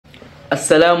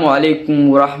Assalamu alaikum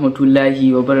wa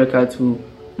rahmatullahi wa barakatuh,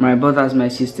 my brothers, my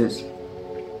sisters.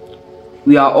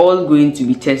 We are all going to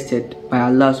be tested by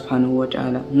Allah subhanahu wa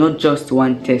ta'ala, not just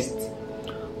one test.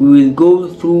 We will go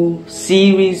through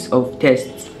series of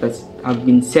tests that have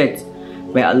been set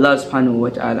by Allah subhanahu wa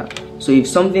ta'ala. So if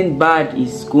something bad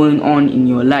is going on in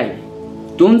your life,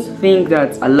 don't think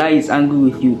that Allah is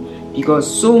angry with you, because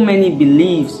so many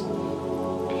beliefs,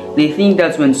 they think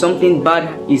that when something bad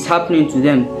is happening to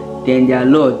them, then their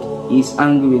Lord is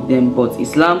angry with them. But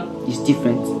Islam is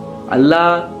different.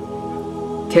 Allah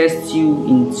tests you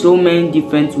in so many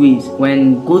different ways.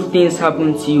 When good things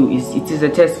happen to you, it is a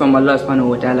test from Allah subhanahu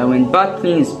wa ta'ala. When bad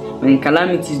things, when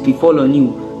calamities befall on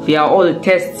you, they are all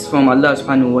tests from Allah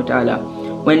subhanahu wa ta'ala.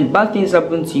 When bad things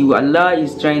happen to you, Allah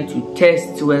is trying to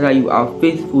test whether you are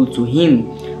faithful to Him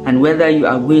and whether you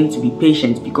are going to be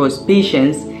patient, because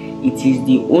patience, it is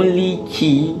the only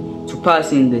key to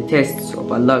passing the tests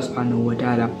of Allah subhanahu wa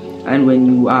ta'ala. And when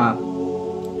you are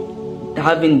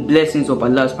having blessings of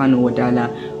Allah subhanahu wa ta'ala,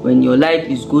 when your life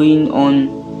is going on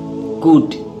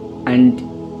good and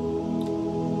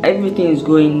everything is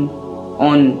going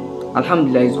on,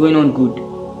 alhamdulillah, is going on good,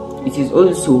 it is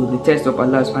also the test of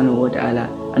Allah subhanahu wa ta'ala.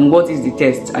 And what is the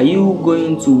test? Are you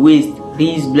going to waste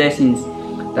these blessings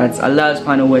that Allah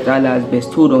subhanahu wa ta'ala has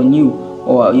bestowed on you,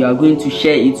 or you are going to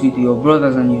share it with your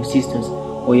brothers and your sisters,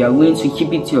 or you are going to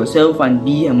keep it to yourself and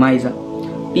be a miser?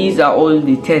 These are all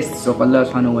the tests of Allah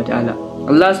subhanahu wa ta'ala.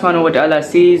 Allah subhanahu wa ta'ala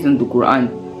says in the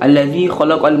Quran, الَّذِي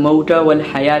خَلَقَ الْمَوْتَ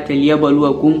وَالْحَيَاةَ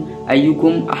لِيَبْلُوَكُمْ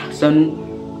أَيُّكُمْ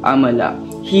أَحْسَنُ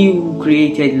عَمَلًا. He who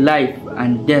created life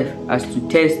and death as to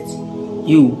test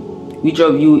you, which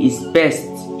of you is best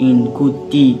in good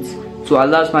deeds. So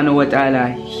Allah subhanahu wa ta'ala,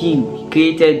 He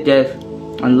created death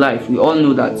and life. We all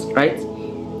know that, right?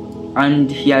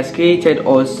 And He has created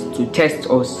us to test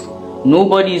us.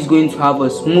 Nobody is going to have a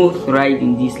smooth ride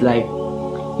in this life.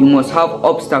 You must have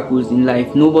obstacles in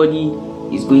life. Nobody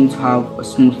is going to have a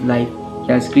smooth life.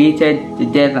 He has created the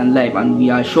death and life, and we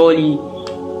are surely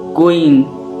going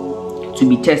to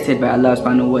be tested by Allah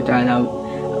subhanahu wa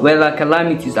ta'ala. Whether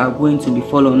calamities are going to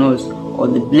befall on us, or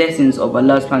the blessings of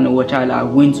Allah subhanahu wa ta'ala are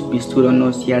going to be bestowed on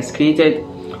us. He has created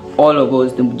all of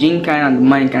us, the jinn kind and the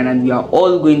mankind, and we are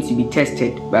all going to be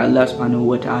tested by Allah subhanahu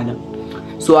wa ta'ala.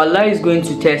 So Allah is going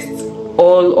to test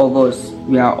all of us.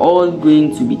 We are all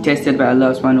going to be tested by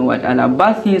Allah subhanahu wa ta'ala.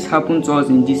 Bad things happen to us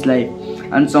in this life,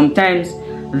 and sometimes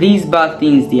these bad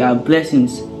things, they are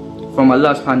blessings from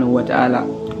Allah subhanahu wa ta'ala.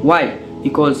 Why?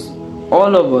 Because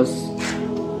all of us,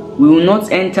 we will not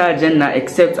enter Jannah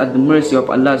except at the mercy of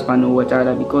Allah subhanahu wa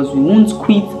ta'ala, because we won't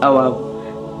quit our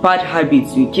bad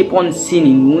habits, we keep on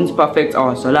sinning, we won't perfect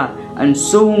our salah, and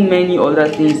so many other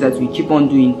things that we keep on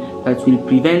doing that will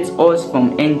prevent us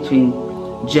from entering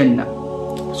Jannah.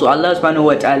 So Allah subhanahu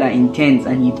wa ta'ala intends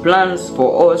and He plans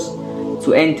for us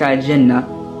to enter Jannah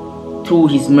through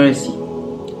His mercy.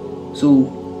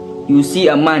 So you see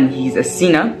a man, he is a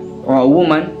sinner, or a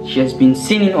woman, she has been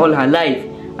sinning all her life,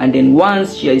 and then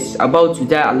once she is about to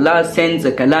die, Allah sends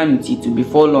a calamity to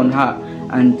befall on her,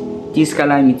 and this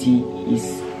calamity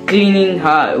is cleaning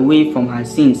her away from her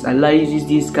sins. Allah uses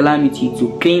this calamity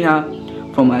to clean her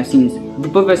from her sins. The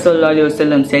Prophet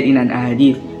ﷺ said in an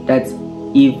hadith that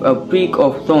if a prick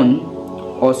of thorn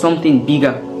or something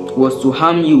bigger was to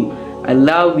harm you,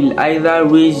 Allah will either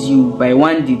raise you by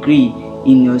 1 degree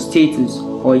in your status,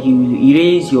 or He will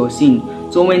erase your sin.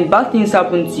 So when bad things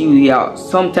happen to you, they are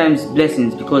sometimes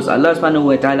blessings, because Allah subhanahu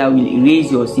wa ta'ala will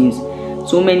erase your sins.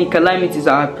 So many calamities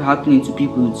are happening to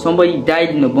people. Somebody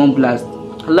died in a bomb blast.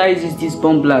 Allah uses this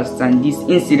bomb blast and this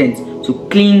incident to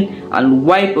clean and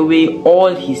wipe away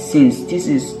all his sins. This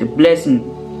is the blessing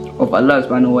of Allah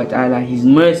subhanahu wa ta'ala, His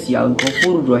mercy,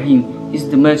 Al-Ghafur Rahim. This is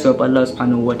the mercy of Allah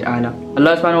subhanahu wa ta'ala.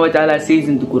 Allah subhanahu wa ta'ala says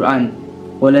in the Quran,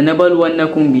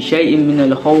 وَلَنَبَلْوَنَّكُمْ بِشَيْءٍ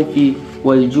مِّنَ الْخَوْفِ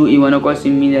وَالْجُوءِ وَنَقْصٍ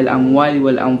مِّنَ الْأَمْوَالِ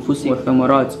وَالْأَنفُسِ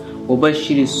وَالثَّمَرَاتِ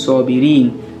وَبَشِّرِ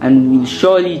الصَّابِرِينَ. And we will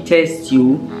surely test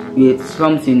you with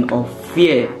something of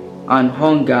fear and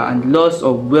hunger and loss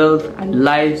of wealth and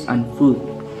lives and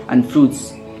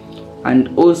fruits, and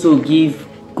also give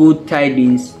good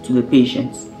tidings to the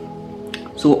patient.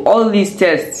 So all these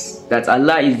tests that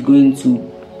Allah is going to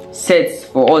set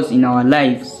for us in our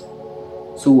lives,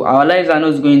 so our lives are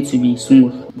not going to be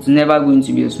smooth. It's never going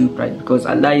to be a smooth ride, because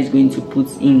Allah is going to put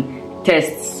in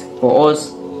tests for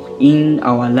us in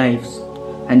our lives,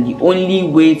 and the only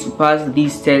way to pass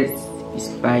these tests is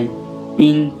by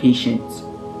being patient.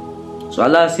 So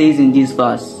Allah says in this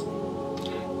verse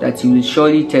that He will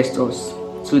surely test us.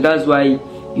 So that's why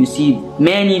you see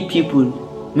many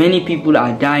people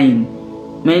are dying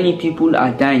many people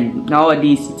are dying.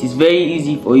 Nowadays, it is very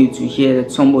easy for you to hear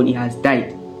that somebody has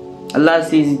died. Allah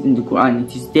says it in the Quran.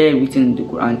 It is there written in the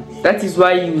Quran. That is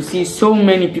why you see so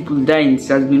many people dying. It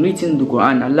has been written in the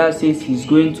Quran. Allah says He's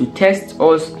going to test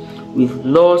us with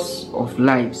loss of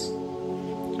lives,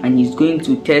 and He's going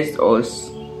to test us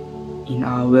in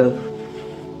our wealth.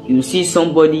 You see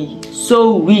somebody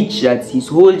so rich that his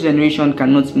whole generation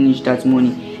cannot finish that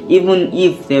money. Even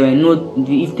if they were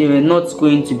not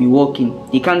going to be working,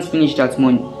 he can't finish that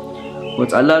money.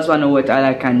 But Allah subhanahu wa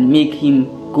ta'ala can make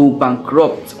him go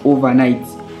bankrupt overnight.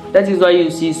 That is why you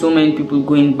see so many people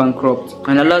going bankrupt.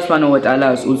 And Allah subhanahu wa ta'ala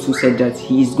has also said that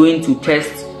He is going to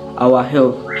test our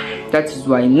health. That is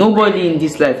why nobody in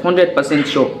this life, 100%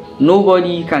 sure,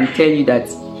 nobody can tell you that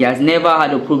he has never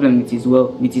had a problem with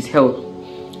his health.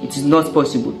 It is not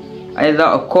possible. Either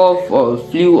a cough or a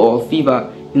flu or a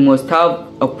fever, you must have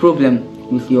a problem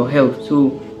with your health. So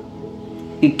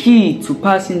the key to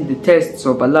passing the tests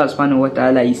of Allah subhanahu wa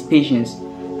ta'ala is patience.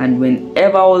 And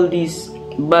whenever all these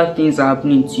bad things are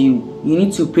happening to you, you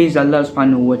need to praise Allah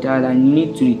subhanahu wa ta'ala, and you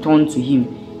need to return to Him.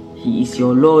 He is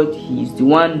your Lord. He is the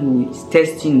one who is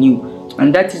testing you.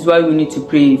 And that is why we need to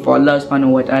pray for Allah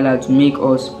subhanahu wa ta'ala to make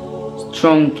us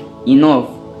strong enough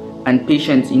and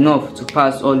patient enough to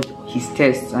pass all His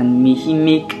tests, and may He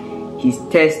make His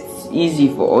tests easy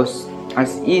for us,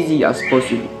 as easy as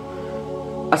possible.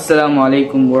 Assalamu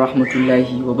alaikum wa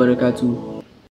rahmatullahi wa barakatuh.